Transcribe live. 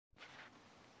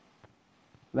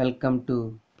Welcome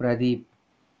to Pradeep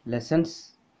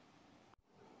Lessons.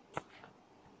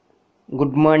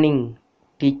 Good morning,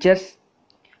 teachers.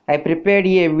 I prepared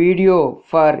a video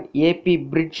for AP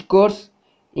Bridge Course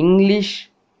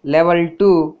English Level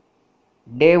 2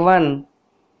 Day 1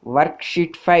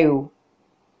 Worksheet 5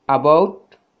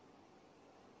 about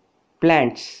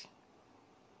plants.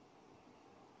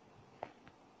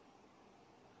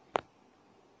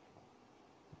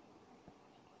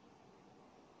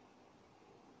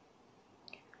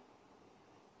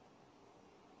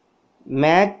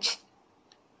 Match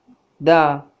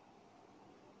the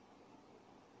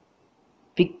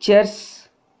pictures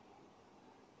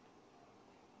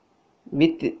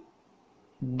with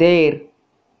their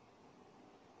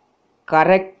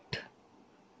correct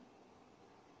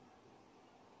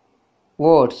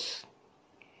words.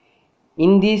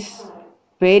 In this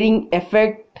pairing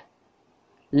effect,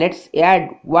 let's add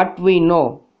what we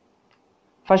know.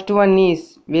 First one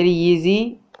is very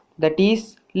easy, that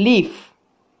is leaf.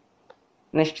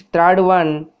 Next, third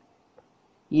one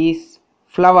is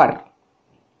flower.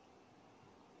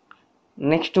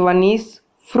 Next one is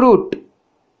fruit.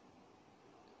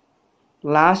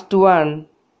 Last one,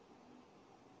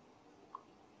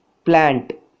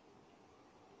 plant.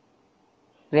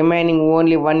 Remaining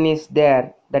only one is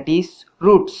there, that is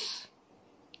roots.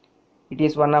 It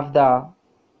is one of the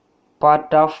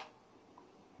part of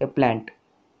a plant.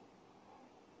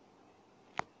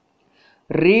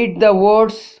 Read the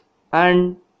words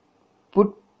and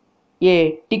put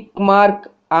a tick mark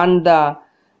on the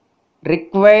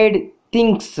required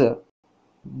things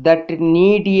that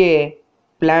need a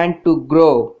plant to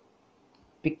grow.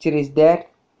 Picture is there.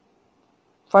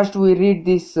 First we read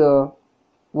these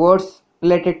words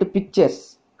related to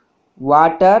pictures.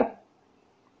 Water,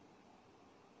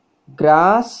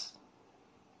 grass,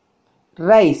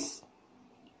 rice.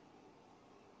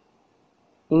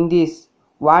 In this,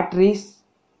 water is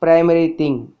primary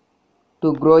thing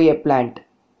to grow a plant.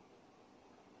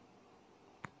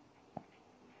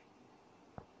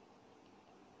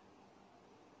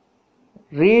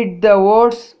 Read the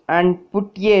words and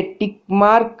put a tick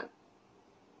mark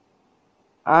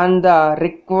on the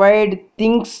required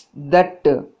things that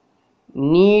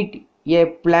need a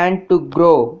plant to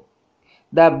grow.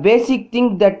 The basic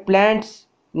thing that plants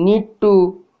need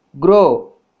to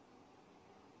grow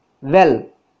well.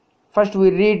 First we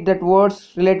read that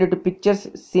words related to pictures: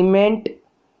 cement,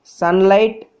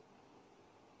 sunlight,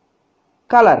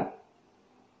 color.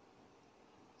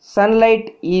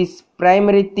 Sunlight is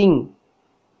primary thing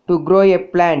to grow a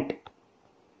plant.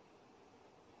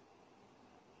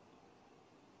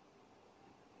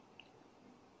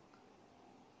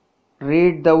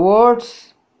 Read the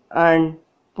words and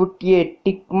put a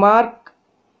tick mark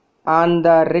on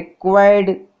the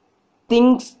required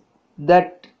things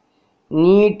that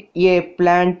need a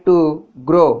plant to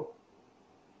grow.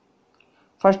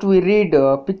 First we read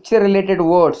picture related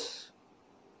words.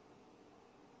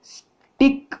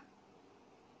 Stick,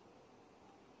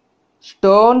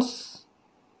 stones,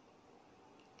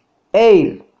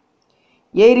 air.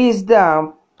 Air is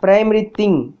the primary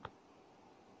thing.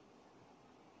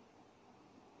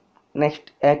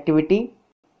 Next activity.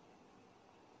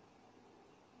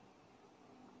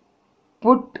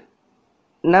 Put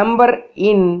number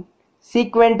in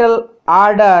sequential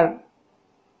order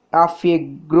of a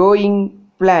growing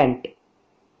plant.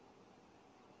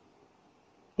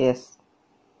 Yes.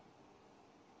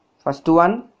 First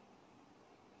one,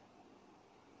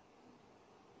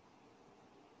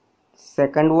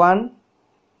 second one,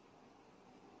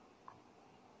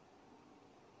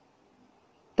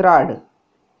 third,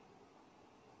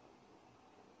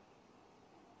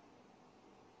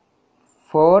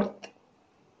 fourth,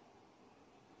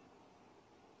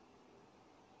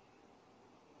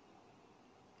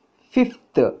 fifth.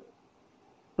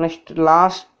 Next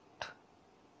last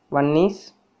one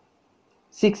is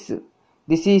sixth.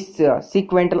 This is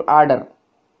sequential order.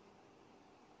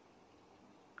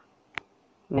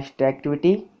 Next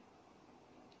activity.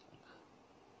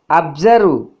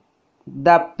 Observe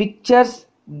the pictures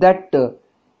that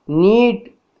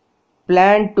need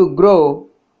plant to grow.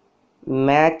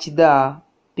 Match the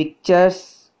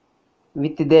pictures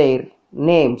with their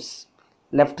names.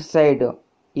 Left side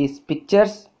is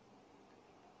pictures,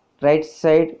 right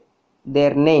side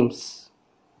their names.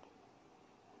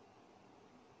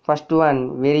 First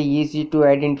one, very easy to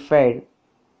identify,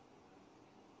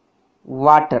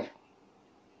 water.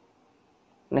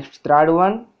 Next, third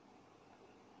one,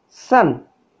 sun.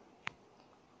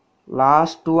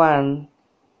 Last one,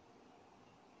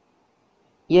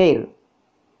 air.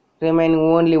 Remaining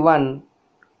only one,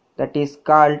 that is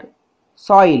called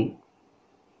soil.